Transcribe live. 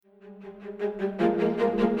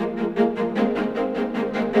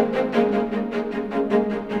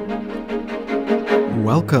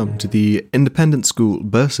Welcome to the Independent School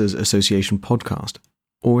Bursars Association podcast,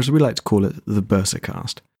 or as we like to call it, the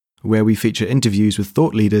Bursarcast, where we feature interviews with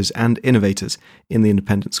thought leaders and innovators in the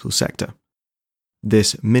independent school sector.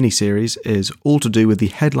 This mini-series is all to do with the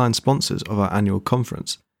headline sponsors of our annual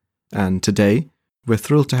conference, and today we're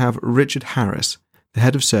thrilled to have Richard Harris, the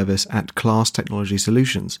Head of Service at Class Technology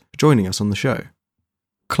Solutions, joining us on the show.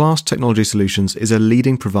 Class Technology Solutions is a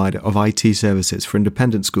leading provider of IT services for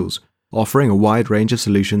independent schools, offering a wide range of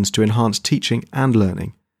solutions to enhance teaching and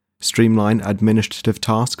learning, streamline administrative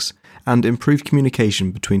tasks, and improve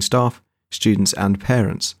communication between staff, students, and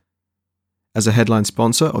parents. As a headline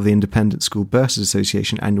sponsor of the Independent School Bursars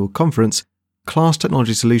Association annual conference, Class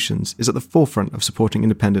Technology Solutions is at the forefront of supporting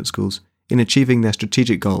independent schools in achieving their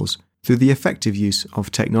strategic goals through the effective use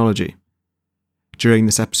of technology. During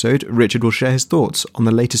this episode, Richard will share his thoughts on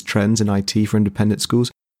the latest trends in IT for independent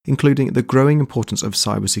schools, including the growing importance of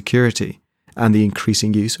cybersecurity and the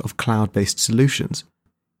increasing use of cloud-based solutions.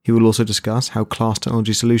 He will also discuss how Class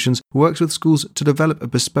Technology Solutions works with schools to develop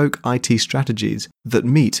bespoke IT strategies that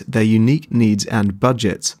meet their unique needs and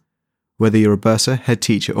budgets. Whether you're a bursar, head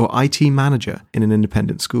teacher, or IT manager in an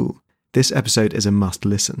independent school, this episode is a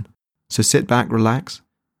must-listen. So sit back, relax,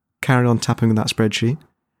 carry on tapping on that spreadsheet,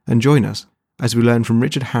 and join us as we learn from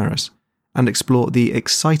Richard Harris and explore the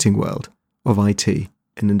exciting world of IT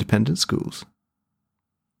in independent schools.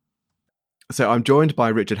 So I'm joined by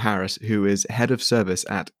Richard Harris, who is Head of Service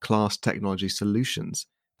at Class Technology Solutions.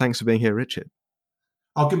 Thanks for being here, Richard.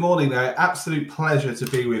 Oh, good morning there. Absolute pleasure to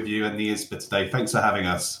be with you and the ISPA today. Thanks for having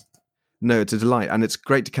us. No, it's a delight, and it's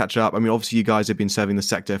great to catch up. I mean, obviously you guys have been serving the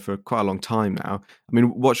sector for quite a long time now. I mean,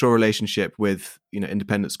 what's your relationship with,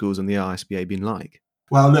 independent schools and the ISBA been like?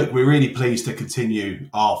 Well, look, we're really pleased to continue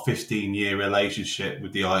our 15-year relationship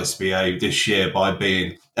with the ISBA this year by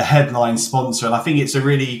being a headline sponsor. And I think it's a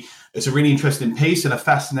really interesting piece and a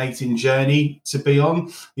fascinating journey to be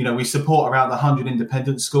on. We support around 100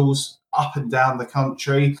 independent schools up and down the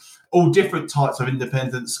country, all different types of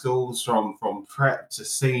independent schools from prep to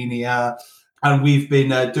senior. And we've been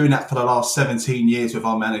doing that for the last 17 years with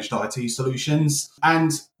our managed IT solutions.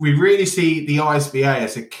 And we really see the ISBA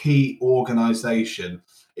as a key organisation.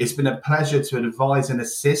 It's been a pleasure to advise and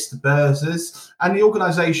assist bursars and the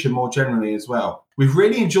organisation more generally as well. We've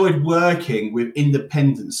really enjoyed working with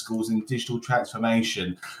independent schools in digital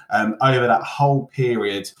transformation over that whole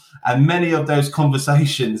period. And many of those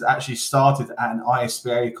conversations actually started at an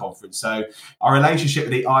ISBA conference. So our relationship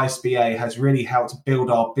with the ISBA has really helped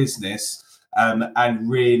build our business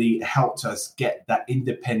and really helped us get that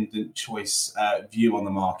independent choice view on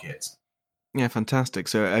the market. Yeah, fantastic.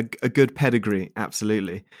 So a good pedigree,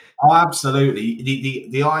 absolutely. Oh, absolutely.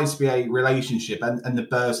 The ISBA relationship and the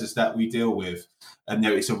bursars that we deal with, and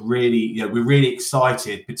it's a really, we're really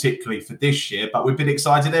excited, particularly for this year, but we've been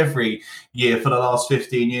excited every year for the last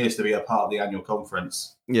 15 years to be a part of the annual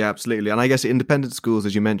conference. Yeah, absolutely. And I guess independent schools,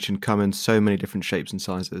 as you mentioned, come in so many different shapes and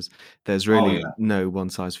sizes. There's really no one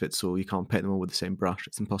size fits all. You can't paint them all with the same brush.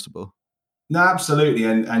 It's impossible. No, absolutely.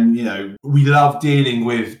 And we love dealing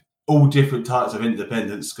with all different types of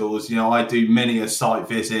independent schools. I do many a site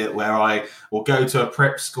visit where I will go to a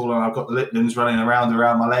prep school and I've got the Litmans running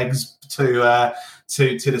around my legs to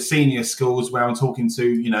the senior schools where I'm talking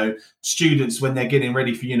to, students when they're getting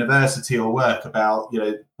ready for university or work about,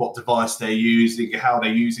 what device they're using, how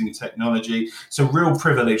they're using the technology. It's a real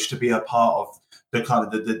privilege to be a part of the kind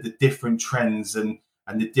of the different trends and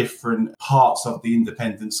the different parts of the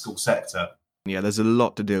independent school sector. Yeah, there's a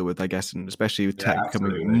lot to deal with, I guess, and especially with tech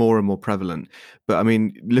becoming more and more prevalent. But I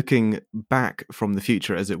mean, looking back from the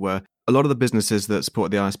future, as it were, a lot of the businesses that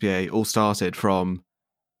support the ISBA all started from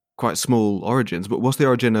quite small origins. But what's the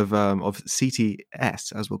origin of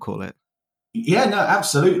CTS, as we'll call it? Yeah, no,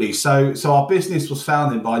 absolutely. So our business was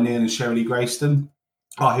founded by Neil and Shirley Grayston,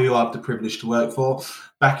 who I have the privilege to work for,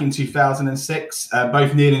 back in 2006.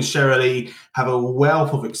 Both Neil and Shirley have a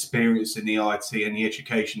wealth of experience in the IT and the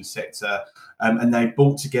education sector, and they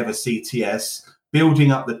brought together CTS,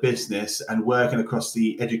 building up the business and working across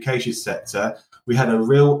the education sector. We had a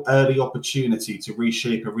real early opportunity to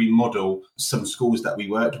reshape and remodel some schools that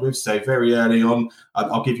we worked with. So very early on,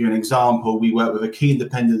 I'll give you an example. We worked with a key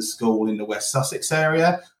independent school in the West Sussex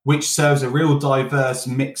area, which serves a real diverse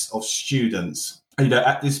mix of students.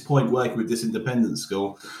 At this point, working with this independent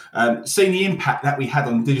school, seeing the impact that we had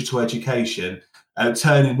on digital education,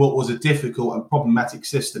 turning what was a difficult and problematic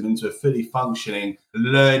system into a fully functioning,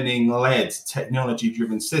 learning-led,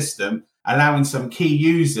 technology-driven system, allowing some key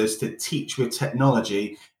users to teach with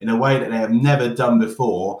technology in a way that they have never done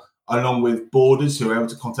before, along with boarders who are able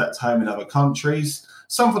to contact home in other countries,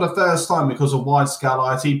 some for the first time because of wide-scale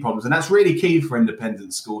IT problems. And that's really key for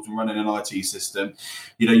independent schools and running an IT system.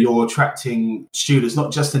 You're attracting students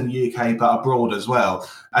not just in the UK, but abroad as well.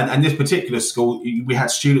 And this particular school, we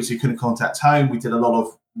had students who couldn't contact home. We did a lot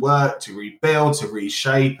of work to rebuild, to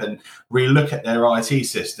reshape and relook at their IT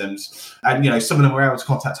systems. And, some of them were able to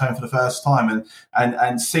contact home for the first time,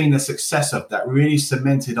 and seeing the success of that really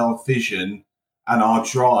cemented our vision and our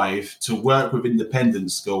drive to work with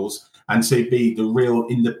independent schools and to be the real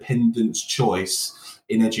independence choice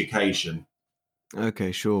in education.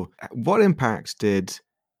 Okay, sure. What impacts did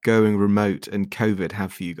going remote and COVID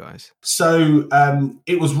have for you guys? So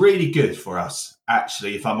it was really good for us,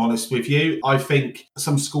 actually, if I'm honest with you. I think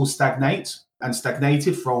some schools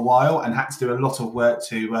stagnated for a while and had to do a lot of work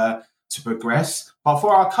to progress. But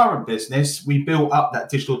for our current business, we built up that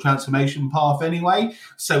digital transformation path anyway.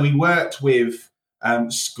 So we worked with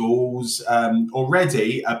schools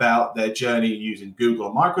already about their journey using Google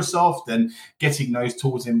and Microsoft and getting those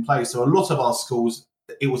tools in place. So a lot of our schools,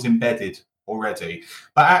 it was embedded already.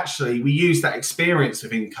 But actually, we used that experience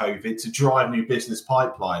within COVID to drive new business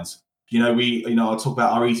pipelines. I'll talk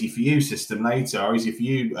about our Easy For You system later, our Easy For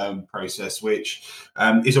You process, which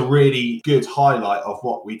is a really good highlight of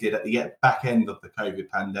what we did at the back end of the COVID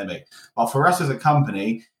pandemic. But for us as a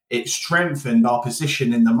company, it strengthened our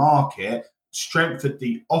position in the market, strengthened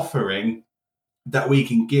the offering that we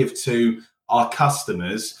can give to our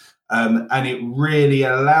customers. And it really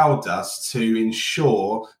allowed us to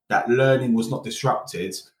ensure that learning was not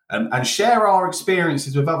disrupted, and share our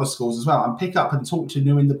experiences with other schools as well, and pick up and talk to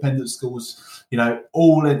new independent schools,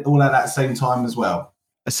 all at that same time as well.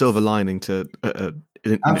 A silver lining to an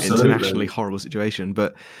internationally horrible situation.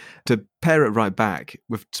 But to pair it right back,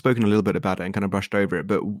 we've spoken a little bit about it and kind of brushed over it,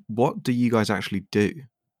 but what do you guys actually do?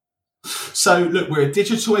 So, look, we're a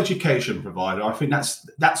digital education provider. I think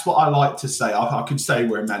that's what I like to say. I could say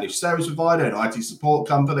we're a managed service provider, an IT support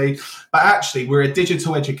company, but actually we're a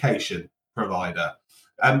digital education provider.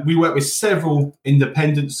 We work with several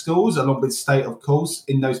independent schools, along with state, of course,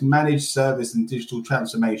 in those managed service and digital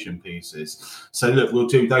transformation pieces. So, look, we'll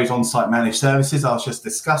do those on-site managed services I was just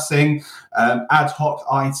discussing, ad hoc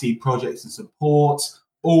IT projects and support,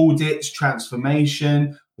 audits,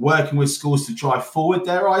 transformation, working with schools to drive forward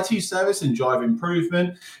their IT service and drive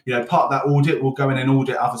improvement. Part of that audit, we'll go in and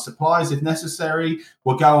audit other suppliers if necessary.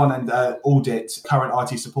 We'll go on and audit current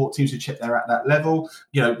IT support teams to check they're at that level.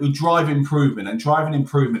 We'll drive improvement, and driving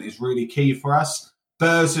improvement is really key for us.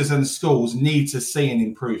 Bursars and schools need to see an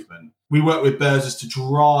improvement. We work with bursars to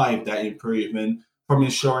drive that improvement, from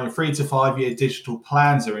ensuring 3 to 5 year digital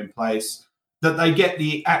plans are in place, that they get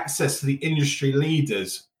the access to the industry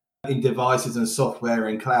leaders in devices and software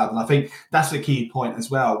and cloud. And I think that's a key point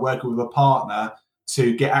as well. Working with a partner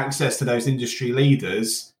to get access to those industry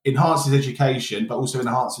leaders enhances education, but also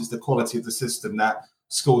enhances the quality of the system that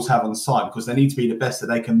schools have on site, because they need to be the best that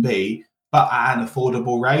they can be, but at an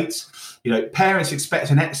affordable rate. Parents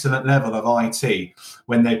expect an excellent level of IT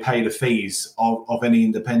when they pay the fees of any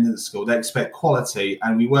independent school. They expect quality,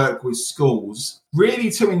 and we work with schools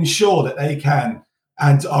really to ensure that they can.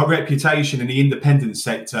 And our reputation in the independent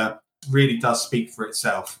sector really does speak for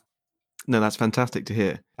itself. No, that's fantastic to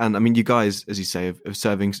hear. And I mean, you guys, as you say, of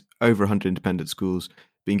serving over 100 independent schools,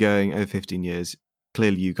 been going over 15 years.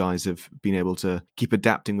 Clearly, you guys have been able to keep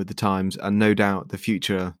adapting with the times, and no doubt the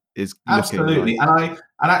future is absolutely. Like...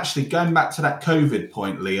 And actually, going back to that COVID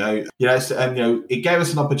point, Leo, it gave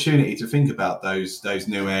us an opportunity to think about those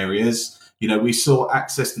new areas. We saw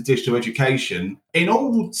access to digital education in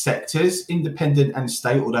all sectors, independent and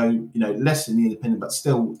state, although, less in the independent, but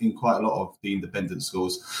still in quite a lot of the independent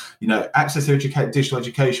schools. Access to digital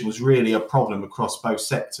education was really a problem across both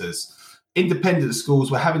sectors. Independent schools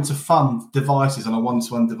were having to fund devices on a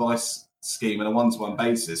one-to-one device scheme and a one-to-one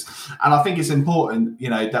basis. And I think it's important,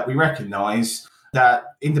 that we recognise that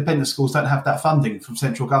independent schools don't have that funding from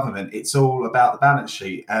central government. It's all about the balance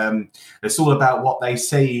sheet. It's all about what they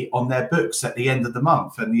see on their books at the end of the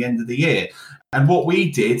month and the end of the year. And what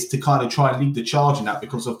we did to kind of try and lead the charge in that,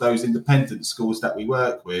 because of those independent schools that we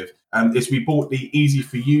work with, is we brought the Easy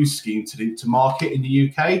For You scheme to market in the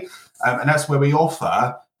UK. And that's where we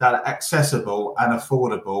offer that accessible and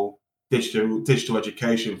affordable digital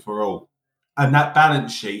education for all. And that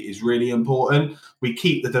balance sheet is really important. We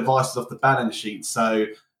keep the devices off the balance sheet, so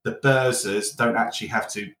the bursars don't actually have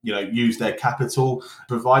to, use their capital to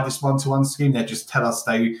provide this one-to-one scheme. They just tell us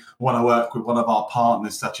they want to work with one of our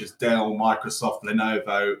partners, such as Dell, Microsoft,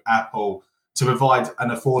 Lenovo, Apple, to provide an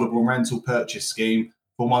affordable rental purchase scheme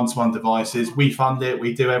for one-to-one devices. We fund it.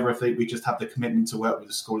 We do everything. We just have the commitment to work with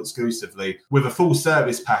the school exclusively with a full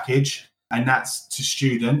service package, and that's to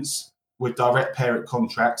students, with direct parent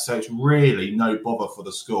contracts, so it's really no bother for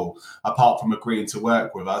the school apart from agreeing to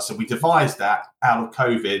work with us. So we devised that out of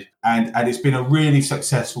COVID, and it's been a really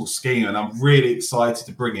successful scheme, and I'm really excited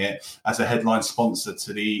to bring it as a headline sponsor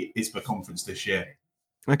to the ISBA conference this year.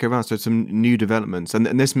 Okay, right. So some new developments, and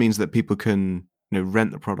this means that people can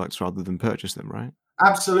rent the products rather than purchase them, right?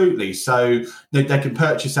 Absolutely. So they can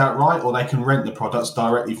purchase outright, or they can rent the products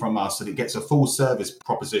directly from us, and it gets a full service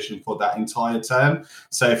proposition for that entire term.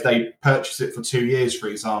 So if they purchase it for 2 years, for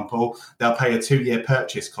example, they'll pay a 2-year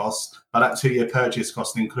purchase cost, but that 2-year purchase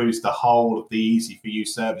cost includes the whole of the Easy for You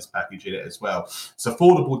service package in it as well. It's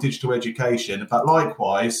affordable digital education, but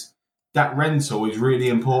likewise, that rental is really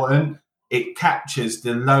important. It captures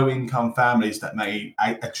the low-income families that may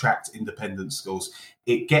attract independent schools.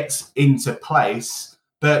 It gets into place,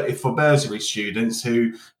 but if for bursary students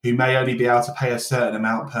who may only be able to pay a certain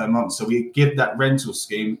amount per month. So we give that rental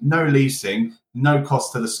scheme, no leasing, no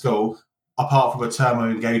cost to the school, apart from a term of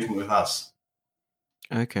engagement with us.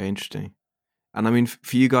 Okay, interesting. And I mean,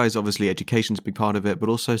 for you guys, obviously education's a big part of it, but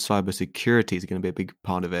also cybersecurity is going to be a big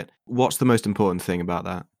part of it. What's the most important thing about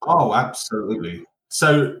that? Oh, absolutely.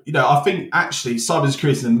 So, I think actually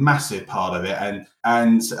cybersecurity is a massive part of it.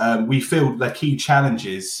 And we feel the key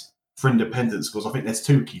challenges for independent schools. I think there's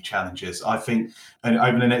 2 key challenges. I think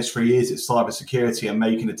over the next 3 years, it's cybersecurity and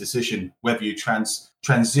making a decision whether you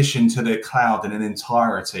transition to the cloud in an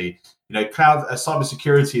entirety. Cloud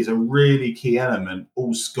cybersecurity is a really key element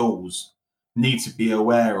all schools need to be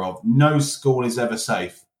aware of. No school is ever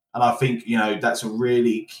safe. And I think, that's a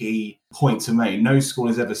really key point to make. No school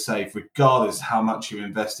is ever safe, regardless how much you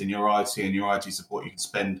invest in your IT and your IT support. You can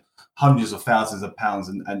spend hundreds of thousands of pounds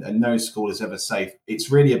and no school is ever safe.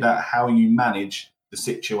 It's really about how you manage the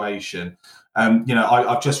situation.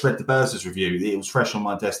 I've just read the Bursars review. It was fresh on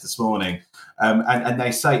my desk this morning. And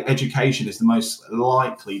they say education is the most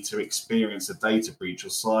likely to experience a data breach or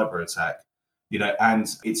cyber attack. And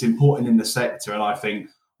it's important in the sector. And I think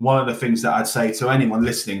one of the things that I'd say to anyone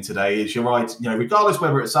listening today is you're right, regardless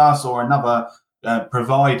whether it's us or another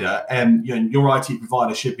provider, your IT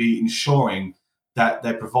provider should be ensuring that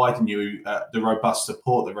they're providing you the robust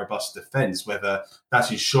support, the robust defense, whether that's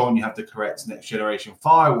ensuring you have the correct next generation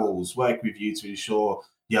firewalls, work with you to ensure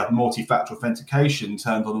you have multi-factor authentication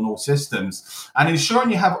turned on all systems, and ensuring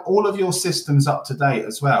you have all of your systems up to date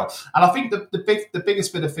as well. And I think the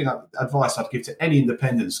biggest bit of advice I'd give to any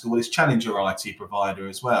independent school is challenge your IT provider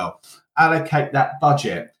as well. Allocate that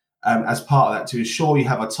budget as part of that to ensure you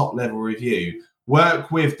have a top level review. Work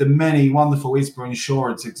with the many wonderful ISBA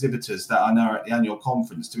insurance exhibitors that I know at the annual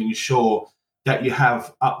conference to ensure that you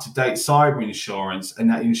have up-to-date cyber insurance and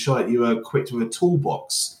that you ensure that you are equipped with a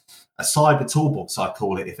toolbox. A cyber toolbox, I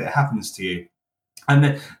call it, if it happens to you.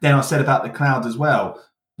 And then I said about the cloud as well.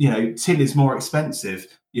 TIN is more expensive,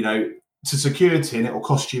 to secure TIN, it will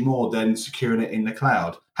cost you more than securing it in the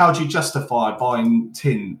cloud. How do you justify buying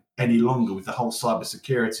TIN any longer with the whole cyber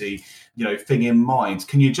security, thing in mind?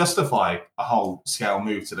 Can you justify a whole scale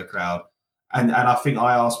move to the cloud? And I think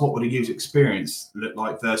I asked, what would a user experience look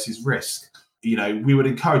like versus risk? We would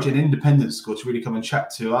encourage an independent school to really come and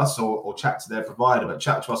chat to us or chat to their provider, but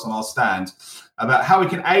chat to us on our stand about how we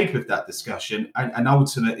can aid with that discussion and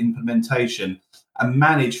ultimate implementation and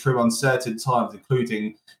manage through uncertain times,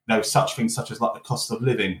 including such things such as like the cost of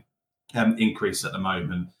living increase at the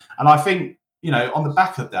moment. And I think, on the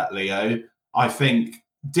back of that, Leo, I think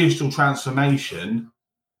digital transformation,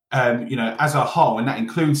 as a whole, and that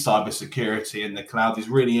includes cybersecurity and the cloud, is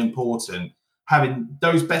really important. Having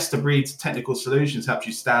those best-of-breed technical solutions helps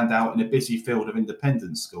you stand out in a busy field of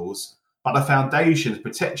independent schools, but the foundations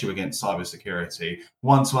protect you against cybersecurity,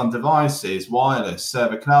 one-to-one devices, wireless,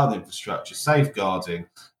 server cloud infrastructure, safeguarding,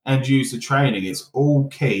 end-user training. It's all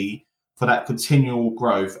key for that continual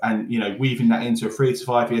growth and, weaving that into a 3 to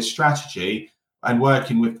 5 year strategy and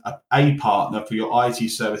working with a partner for your IT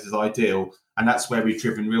service is ideal. And that's where we've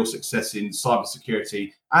driven real success in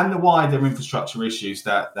cybersecurity and the wider infrastructure issues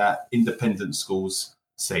that independent schools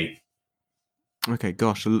see. Okay,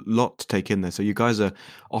 gosh, a lot to take in there. So you guys are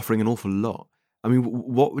offering an awful lot. I mean,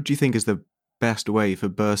 what would you think is the best way for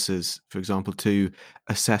bursars, for example, to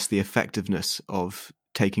assess the effectiveness of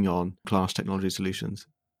taking on class technology solutions?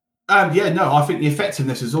 I think the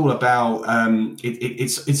effectiveness is all about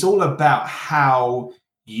it's all about how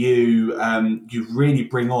you really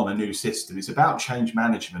bring on a new system. It's about change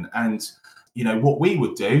management. And, what we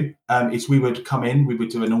would do is we would come in, we would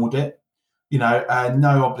do an audit,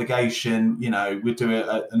 no obligation, we'd do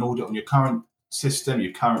an audit on your current system,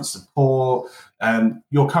 your current support,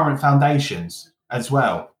 your current foundations as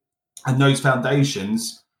well. And those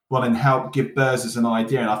foundations will then help give bursars an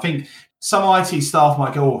idea. And I think some IT staff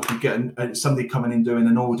might go, oh, you get somebody coming in doing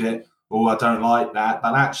an audit, or I don't like that.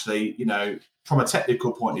 But actually, from a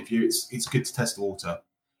technical point of view, it's good to test the water.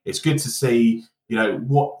 It's good to see,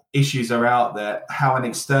 what issues are out there, how an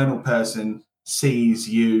external person sees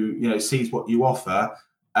you, sees what you offer.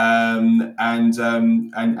 And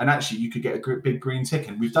actually you could get a big green tick,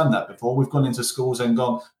 and we've done that before. We've gone into schools and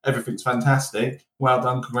gone, everything's fantastic, well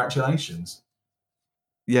done, congratulations.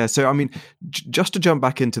 Yeah, so I mean, just to jump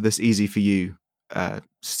back into this Easy for You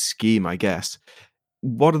scheme, I guess,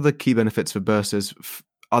 what are the key benefits for bursars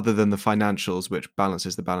other than the financials, which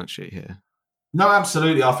balances the balance sheet here? No,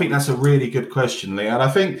 absolutely. I think that's a really good question, Leo. And I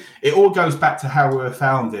think it all goes back to how we were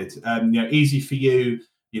founded. Easy for You,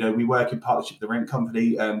 we work in partnership with the Rent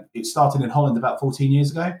Company. It started in Holland about 14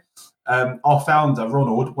 years ago. Our founder,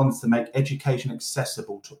 Ronald, wants to make education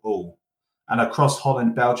accessible to all. And across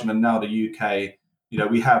Holland, Belgium, and now the UK,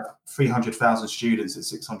 we have 300,000 students at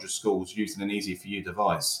 600 schools using an Easy for You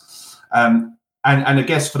device. And I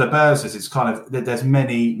guess for the bursars, it's kind of, there's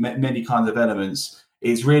many kinds of elements.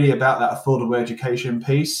 It's really about that affordable education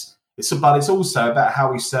piece. But it's also about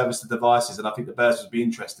how we service the devices. And I think the bursars would be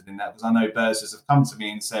interested in that, because I know bursars have come to me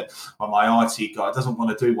and said, well, my IT guy doesn't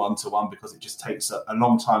want to do one-to-one because it just takes a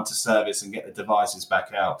long time to service and get the devices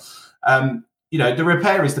back out. The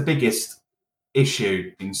repair is the biggest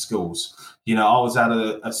issue in schools. I was at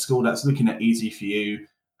a school that's looking at Easy for You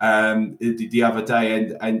the other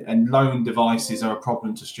day, and loan devices are a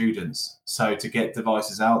problem to students. So to get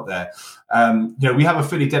devices out there, we have a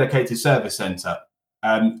fully dedicated service centre,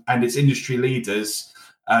 and its industry leaders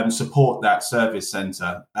support that service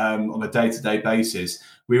centre on a day-to-day basis.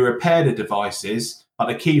 We repair the devices, but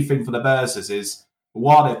the key thing for the bursars is,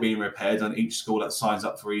 while they're being repaired on each school that signs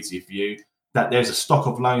up for Easy for You, that there's a stock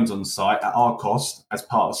of loans on site at our cost as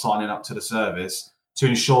part of signing up to the service, to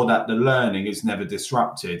ensure that the learning is never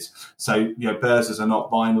disrupted. So, bursars are not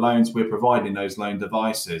buying loans, we're providing those loan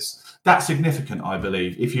devices. That's significant, I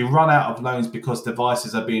believe. If you run out of loans because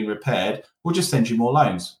devices are being repaired, we'll just send you more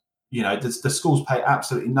loans. The schools pay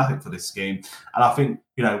absolutely nothing for this scheme. And I think,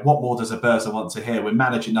 what more does a bursar want to hear? We're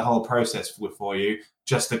managing the whole process for you.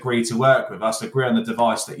 Just agree to work with us, agree on the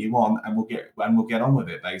device that you want, and we'll get on with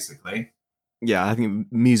it, basically. Yeah, I think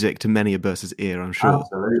music to many a bursar's ear, I'm sure.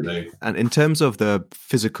 Absolutely. And in terms of the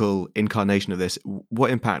physical incarnation of this,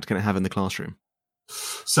 what impact can it have in the classroom?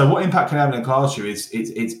 So what impact can it have in the classroom is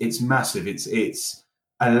it's massive. It's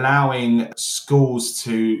allowing schools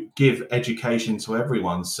to give education to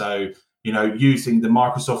everyone. So, using the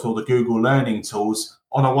Microsoft or the Google Learning tools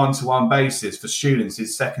on a one-to-one basis for students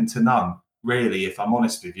is second to none, really, if I'm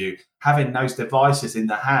honest with you. Having those devices in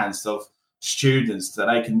the hands of students that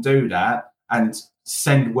they can do that and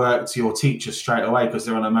send work to your teacher straight away because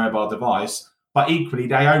they're on a mobile device. But equally,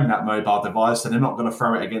 they own that mobile device, so they're not going to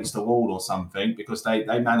throw it against the wall or something, because they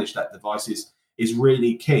manage that device is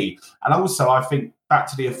really key. And also, I think, back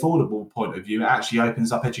to the affordable point of view, it actually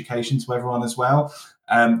opens up education to everyone as well.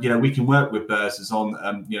 We can work with bursars on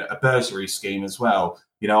a bursary scheme as well.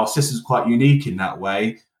 Our system's quite unique in that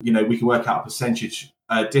way. We can work out a percentage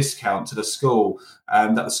discount to the school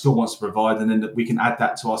that the school wants to provide, and then we can add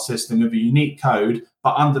that to our system with a unique code,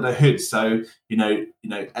 but under the hood. So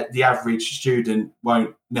the average student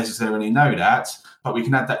won't necessarily know that, but we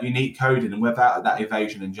can add that unique code in, and without that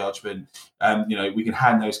evasion and judgment, we can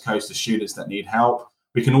hand those codes to students that need help.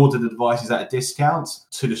 We can order the devices at a discount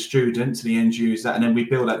to the student, to the end user, and then we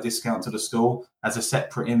bill that discount to the school as a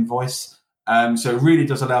separate invoice. So it really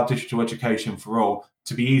does allow digital education for all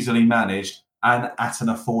to be easily managed and at an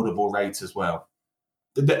affordable rate as well.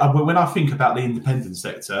 When I think about the independent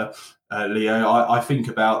sector, Leo, I think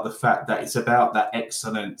about the fact that it's about that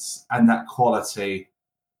excellence and that quality,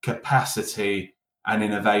 capacity and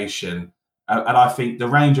innovation. And I think the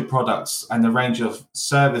range of products and the range of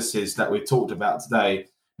services that we've talked about today,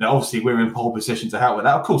 obviously we're in pole position to help with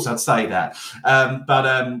that. Of course, I'd say that. But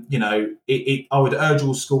I would urge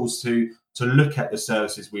all schools to look at the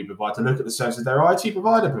services we provide, to look at the services their IT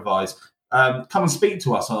provider provides. Come and speak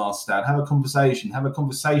to us on our stand, have a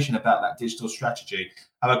conversation about that digital strategy,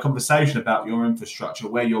 have a conversation about your infrastructure,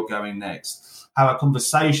 where you're going next, have a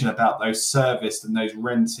conversation about those serviced and those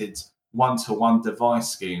rented one-to-one device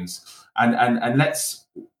schemes. And let's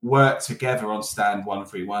work together on Stand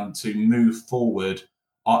 131 to move forward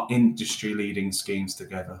our industry-leading schemes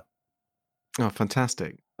together. Oh,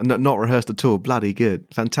 fantastic. Not rehearsed at all. Bloody good.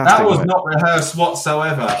 Fantastic. That was not rehearsed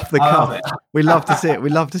whatsoever. I love it. We love to see it. We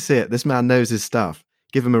love to see it. This man knows his stuff.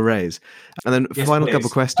 Give him a raise. And then yes, final please. Couple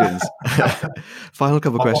questions. Final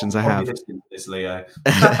couple questions I have. This, Leo.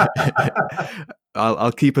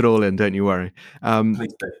 I'll keep it all in. Don't you worry.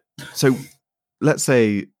 Please do. So let's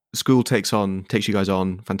say school takes you guys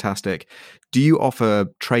on, fantastic. Do you offer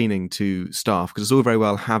training to staff? Because it's all very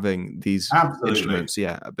well having these instruments,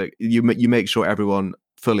 but you make sure everyone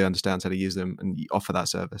fully understands how to use them, and you offer that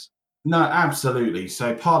service. No, absolutely.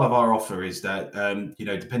 So part of our offer is that,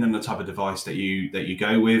 depending on the type of device that you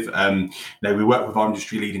go with, we work with our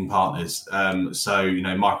industry leading partners.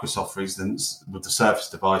 Microsoft, for instance, with the Surface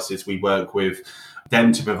devices, we work with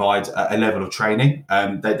them to provide a level of training.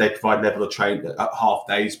 They provide level of training at half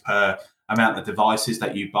days per amount of devices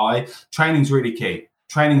that you buy. Training's really key.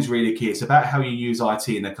 It's about how you use IT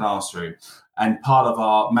in the classroom. And part of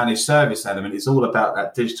our managed service element is all about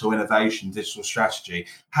that digital innovation, digital strategy.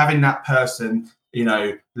 Having that person,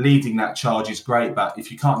 leading that charge is great, but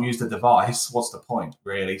if you can't use the device, what's the point,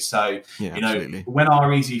 really? So, absolutely. When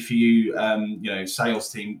our Easy for You,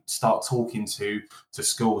 sales team start talking to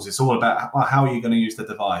schools, it's all about how are you going to use the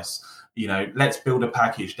device? Let's build a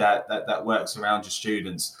package that works around your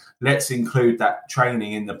students. Let's include that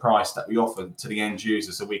training in the price that we offer to the end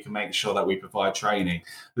user so we can make sure that we provide training.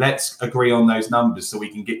 Let's agree on those numbers so we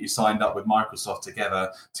can get you signed up with Microsoft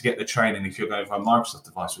together to get the training if you're going for a Microsoft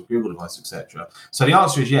device or Google device, etc. So the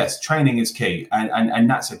answer is yes, training is key, and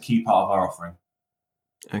that's a key part of our offering.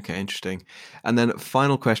 Okay, interesting. And then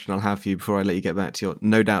final question I'll have for you before I let you get back to your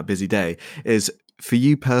no doubt busy day is, for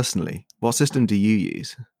you personally, what system do you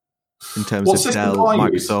use? In terms of Dell,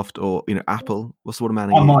 Microsoft, or Apple, what sort of man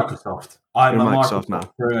are you? I'm Microsoft. I'm a Microsoft man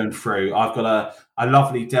through and through. I've got a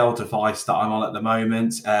lovely Dell device that I'm on at the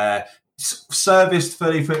moment, serviced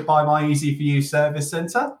fully by my Easy for You service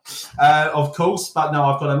centre, of course. But no,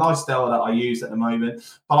 I've got a nice Dell that I use at the moment.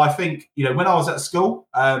 But I think when I was at school,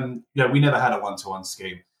 we never had a one-to-one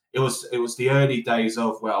scheme. It was the early days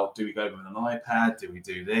of, well, do we go with an iPad? Do we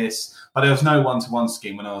do this? But there was no one-to-one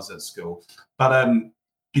scheme when I was at school. But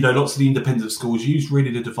lots of the independent schools use really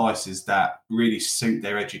the devices that really suit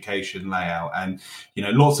their education layout. And,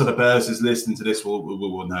 lots of the bursars listening to this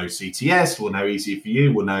will know CTS, will know Easy for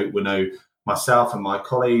You, will know myself and my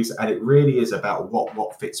colleagues. And it really is about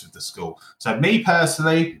what fits with the school. So me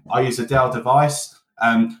personally, I use a Dell device,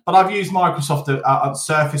 but I've used Microsoft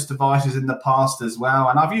Surface devices in the past as well.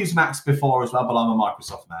 And I've used Macs before as well, but I'm a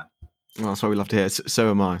Microsoft man. Well, that's what we love to hear. So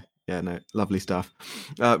am I. Yeah, no, lovely stuff.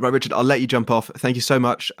 Right, Richard, I'll let you jump off. Thank you so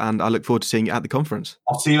much, and I look forward to seeing you at the conference.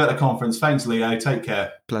 I'll see you at the conference. Thanks, Leo. Take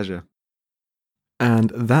care. Pleasure.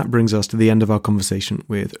 And that brings us to the end of our conversation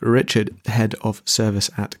with Richard, Head of Service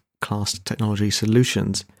at Class Technology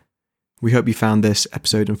Solutions. We hope you found this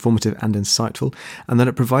episode informative and insightful, and that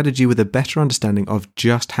it provided you with a better understanding of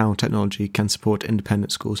just how technology can support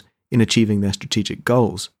independent schools in achieving their strategic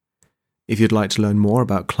goals. If you'd like to learn more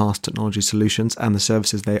about Class Technology Solutions and the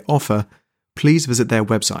services they offer, please visit their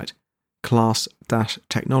website,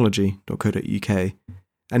 class-technology.co.uk.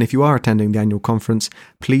 And if you are attending the annual conference,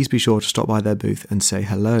 please be sure to stop by their booth and say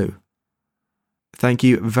hello. Thank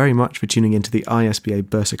you very much for tuning into the ISBA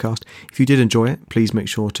Bursarcast. If you did enjoy it, please make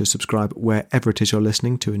sure to subscribe wherever it is you're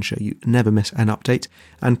listening to ensure you never miss an update.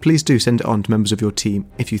 And please do send it on to members of your team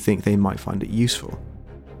if you think they might find it useful.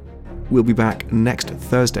 We'll be back next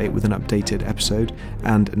Thursday with an updated episode,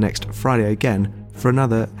 and next Friday again for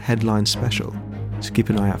another headline special. So keep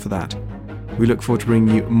an eye out for that. We look forward to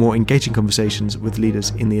bringing you more engaging conversations with leaders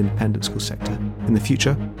in the independent school sector in the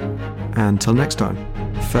future. And until next time,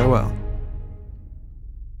 farewell.